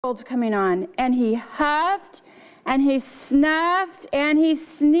cold coming on, and he huffed, and he snuffed, and he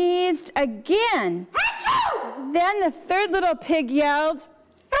sneezed again. Achoo! Then the third little pig yelled,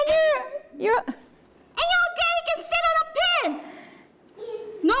 and you're okay, you can sit on a pin.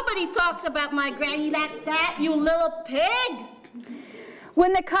 Nobody talks about my granny like that, you little pig.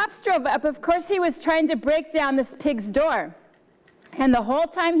 When the cops drove up, of course he was trying to break down this pig's door. And the whole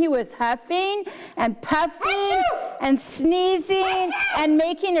time he was huffing and puffing and sneezing and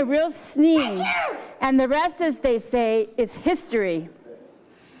making a real sneeze. And the rest, as they say, is history.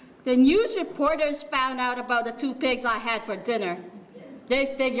 The news reporters found out about the 2 pigs I had for dinner.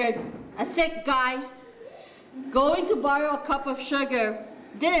 They figured a sick guy going to borrow a cup of sugar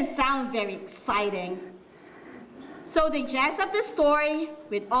didn't sound very exciting. So they jazzed up the story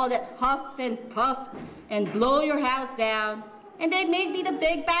with all that huff and puff and blow your house down, and they made me the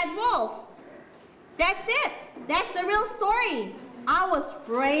big bad wolf. That's it. That's the real story. I was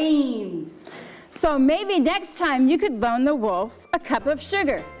framed. So maybe next time you could loan the wolf a cup of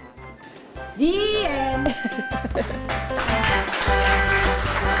sugar. The end.